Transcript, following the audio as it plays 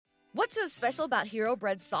What's so special about Hero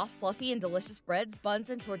Bread's soft, fluffy, and delicious breads, buns,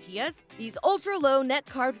 and tortillas? These ultra-low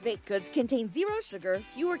net-carb baked goods contain zero sugar,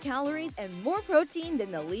 fewer calories, and more protein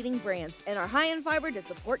than the leading brands, and are high in fiber to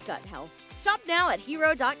support gut health. Shop now at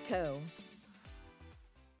Hero.co.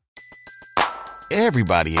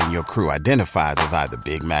 Everybody in your crew identifies as either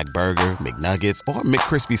Big Mac Burger, McNuggets, or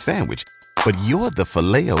McCrispy Sandwich. But you're the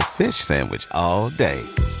Filet-O-Fish Sandwich all day.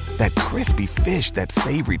 That crispy fish, that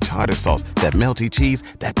savory tartar sauce, that melty cheese,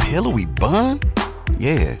 that pillowy bun.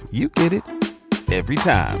 Yeah, you get it. Every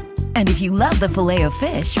time. And if you love the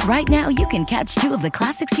Filet-O-Fish, right now you can catch two of the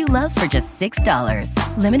classics you love for just $6.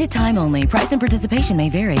 Limited time only. Price and participation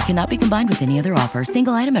may vary. Cannot be combined with any other offer.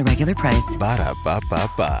 Single item at regular price.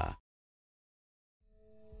 Ba-da-ba-ba-ba.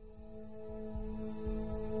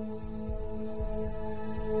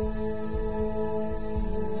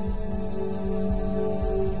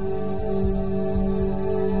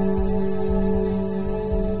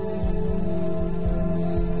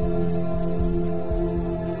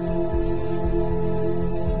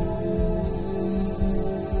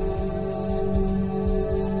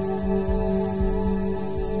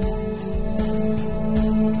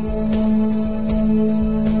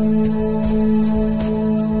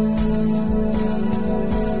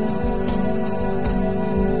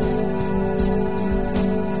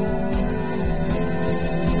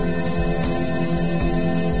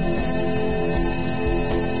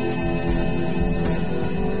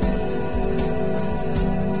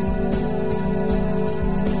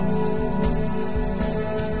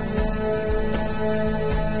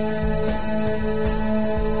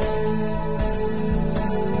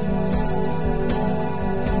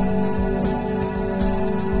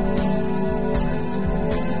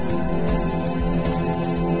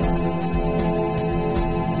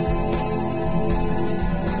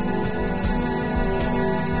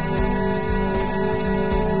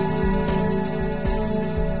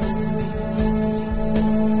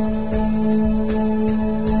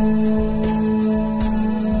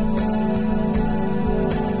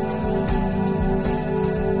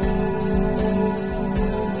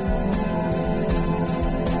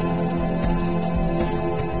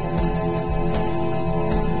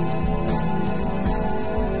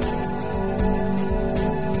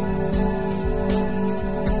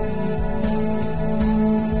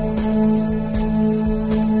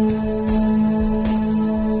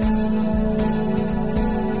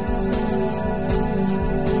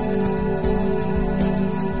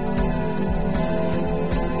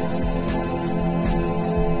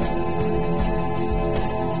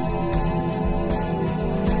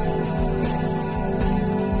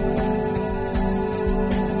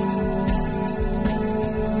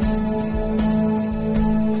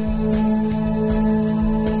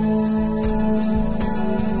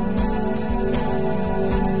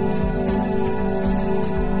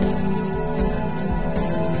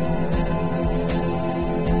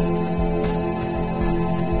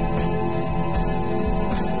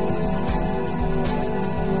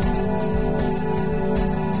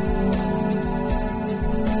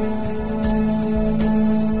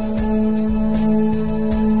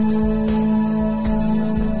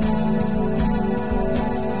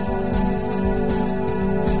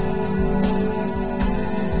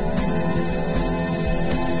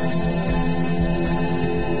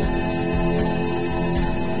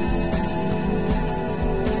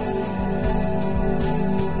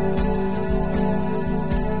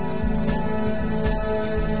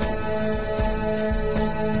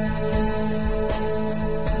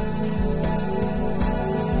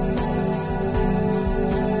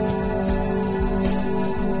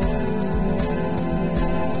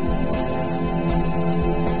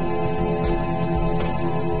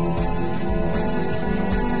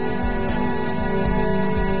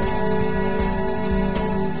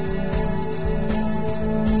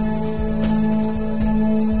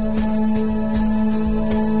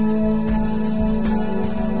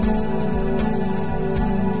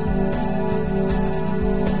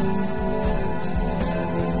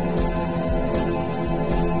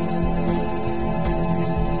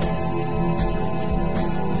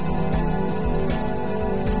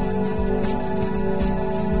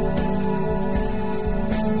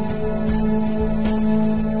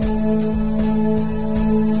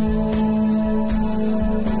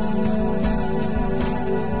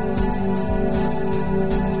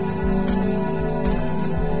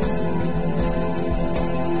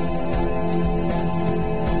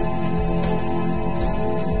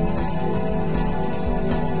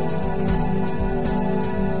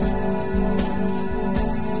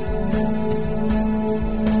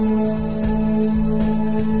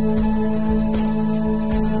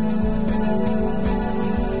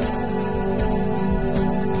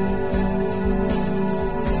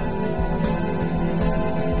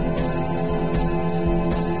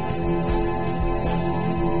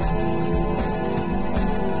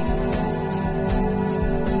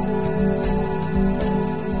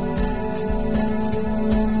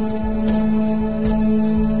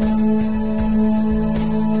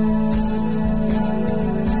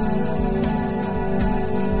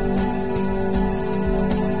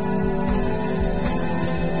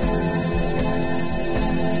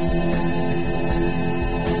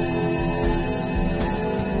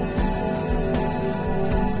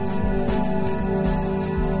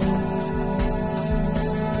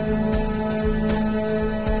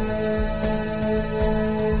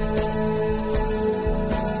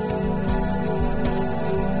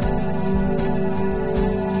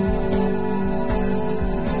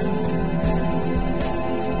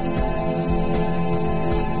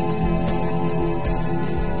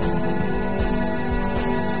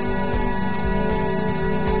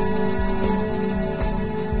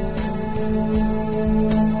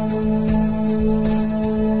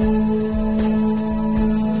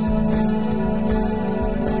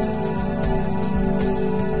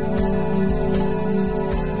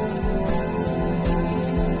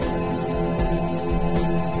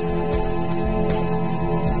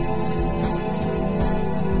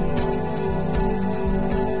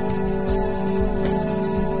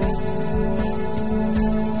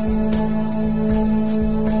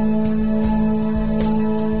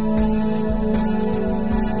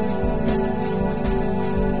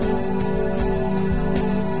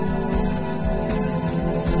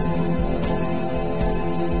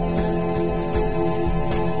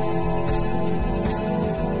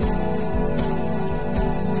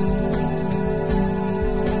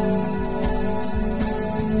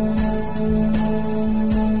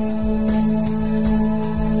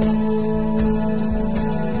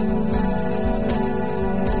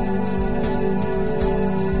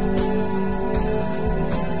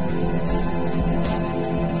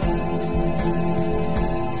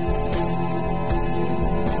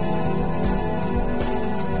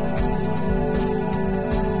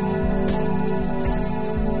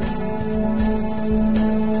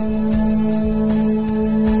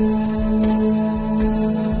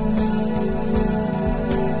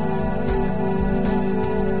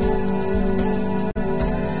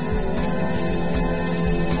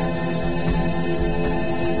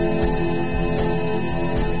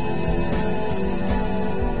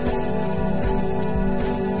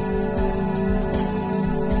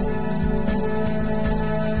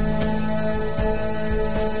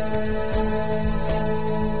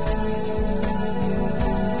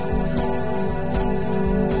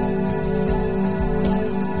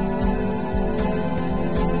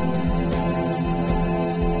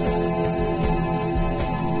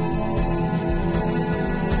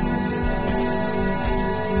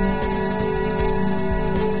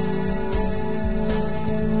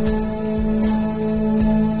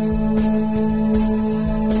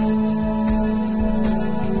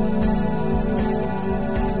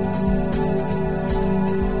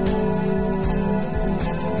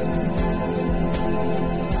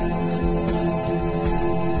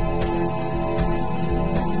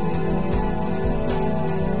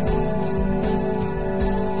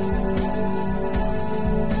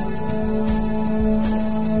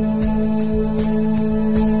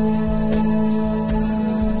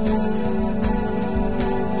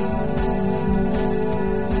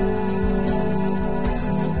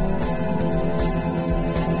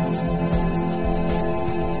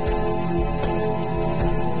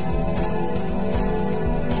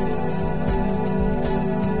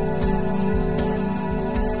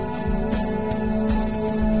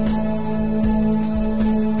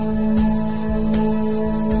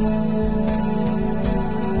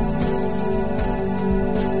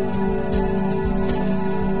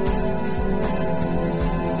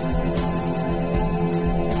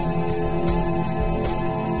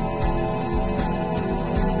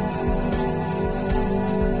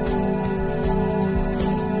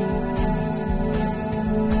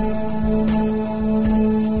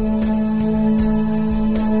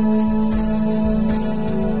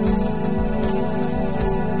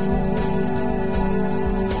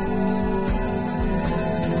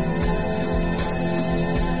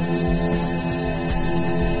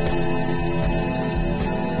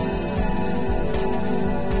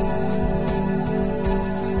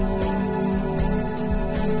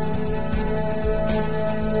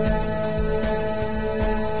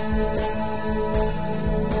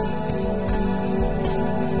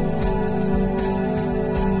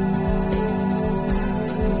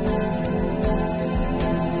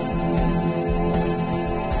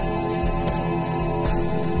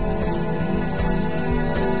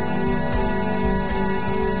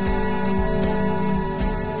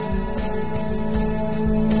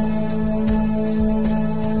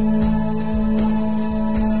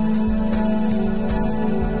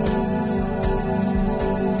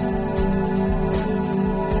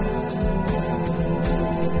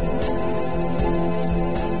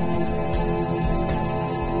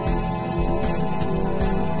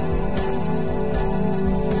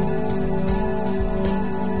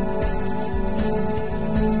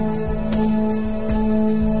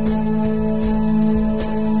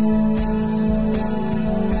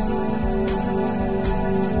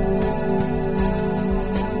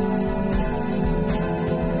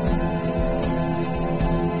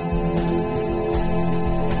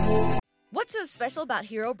 special about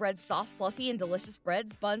Hero Bread's soft, fluffy, and delicious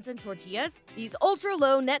breads, buns, and tortillas? These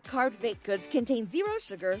ultra-low net-carb baked goods contain zero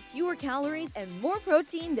sugar, fewer calories, and more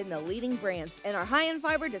protein than the leading brands, and are high in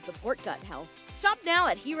fiber to support gut health. Shop now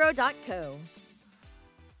at hero.co.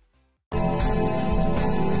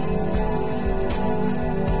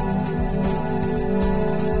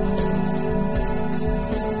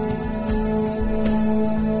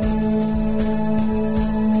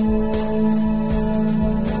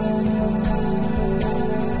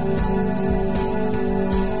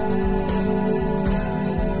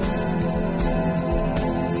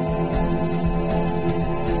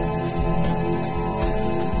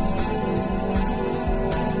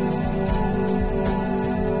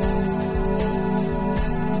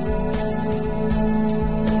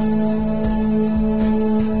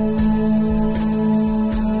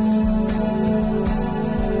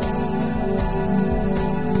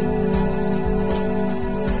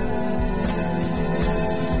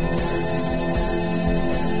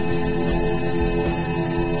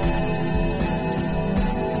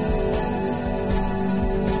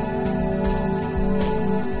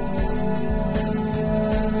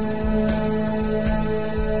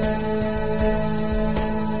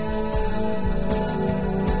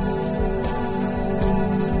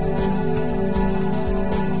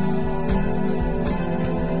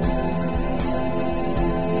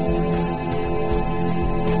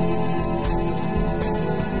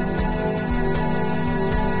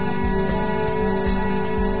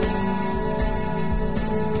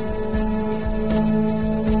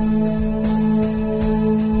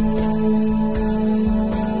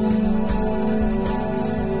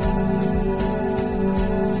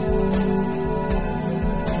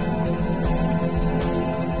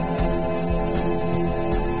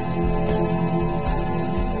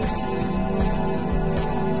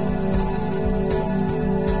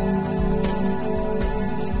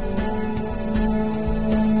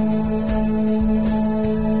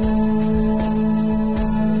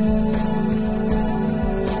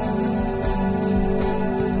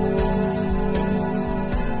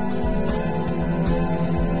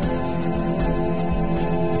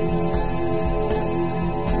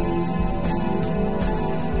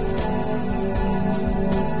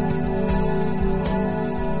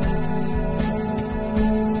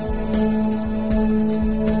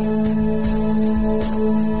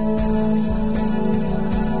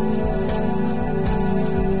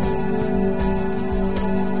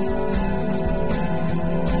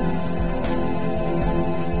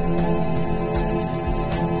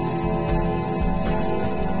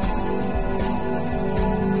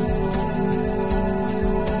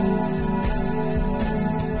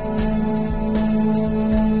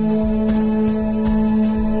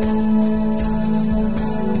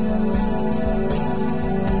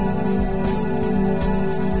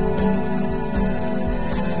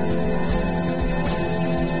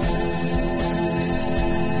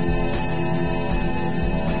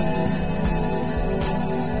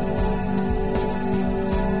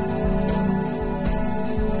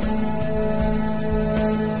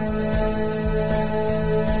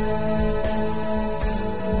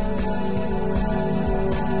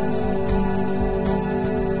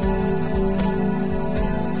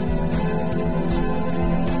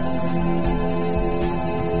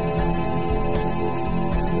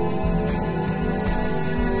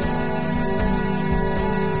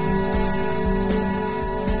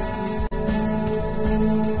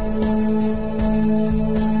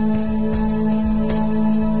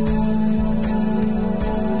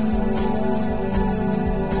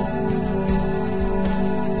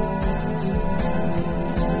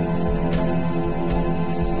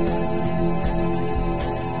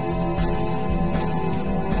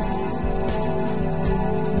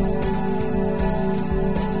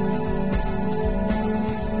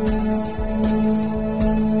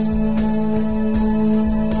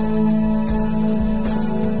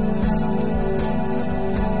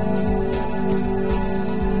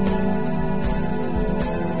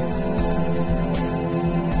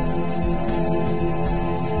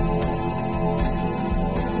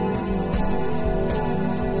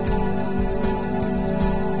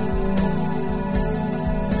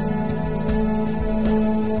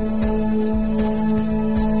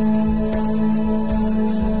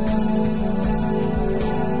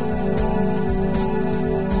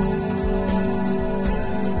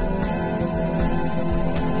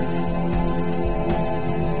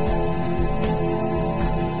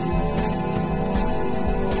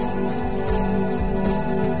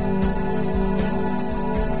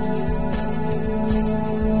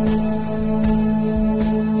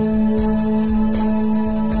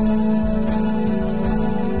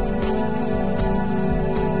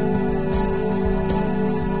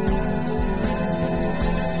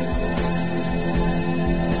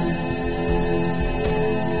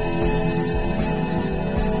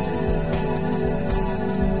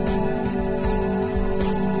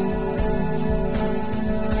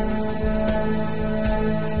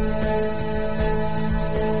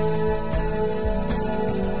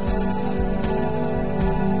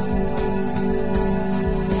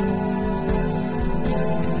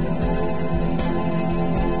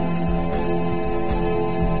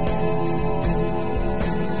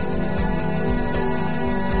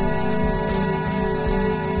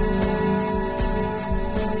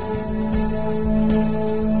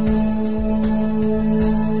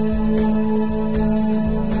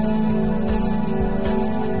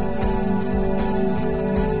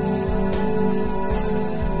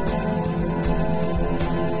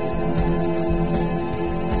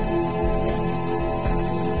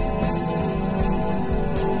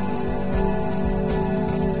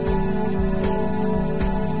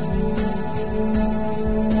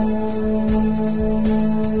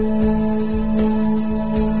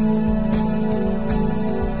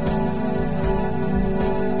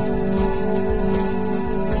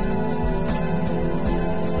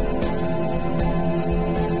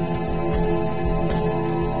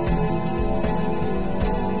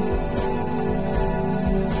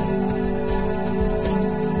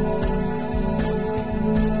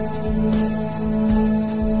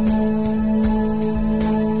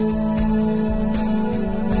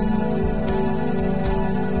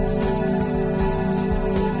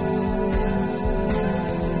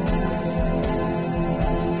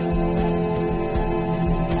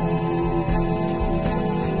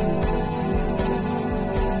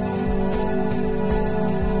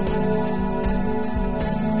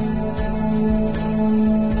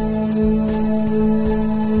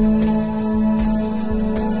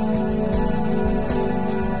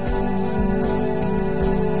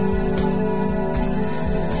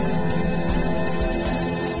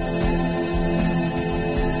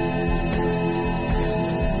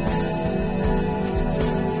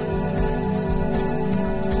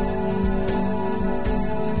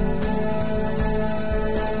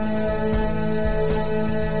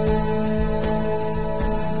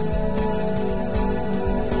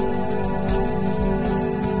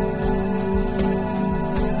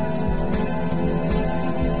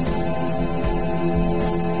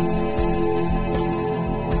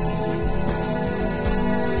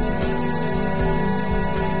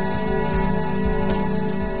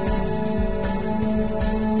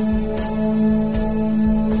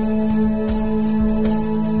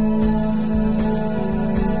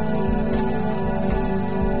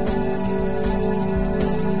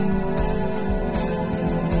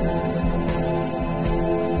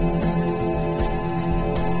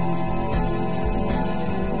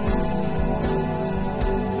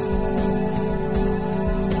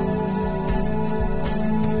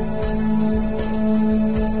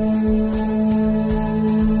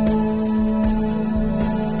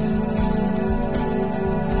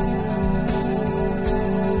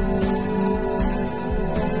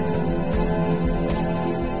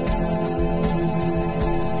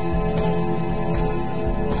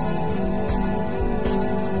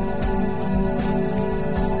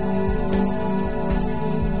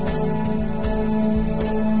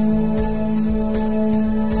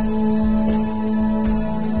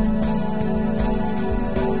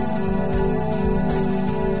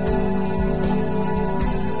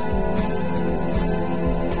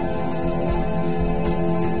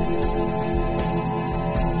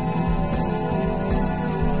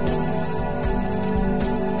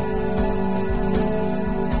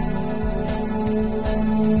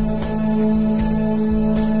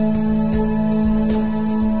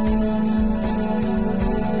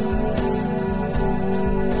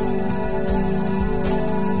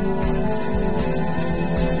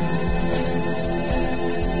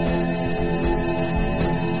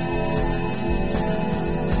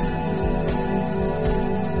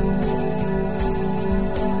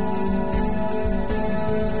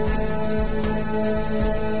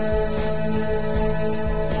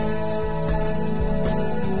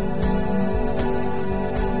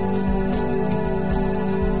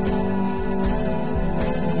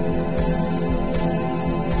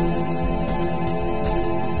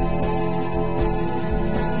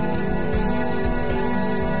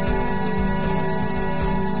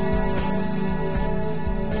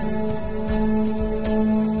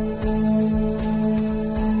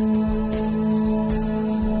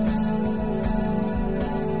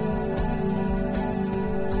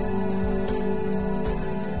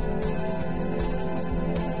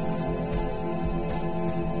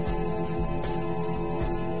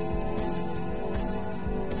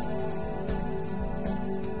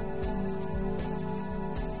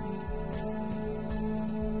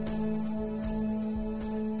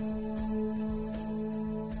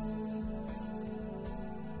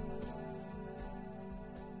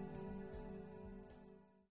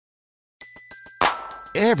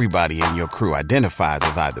 Everybody in your crew identifies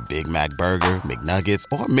as either Big Mac Burger, McNuggets,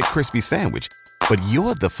 or McCrispy Sandwich. But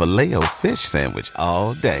you're the Filet-O-Fish Sandwich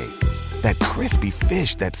all day. That crispy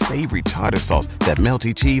fish, that savory tartar sauce, that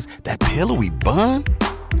melty cheese, that pillowy bun.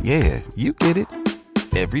 Yeah, you get it.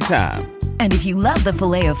 Every time. And if you love the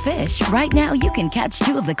Filet-O-Fish, right now you can catch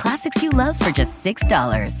 2 of the classics you love for just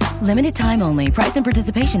 $6. Limited time only. Price and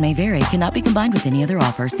participation may vary. Cannot be combined with any other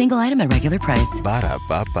offer. Single item at regular price.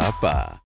 Ba-da-ba-ba-ba.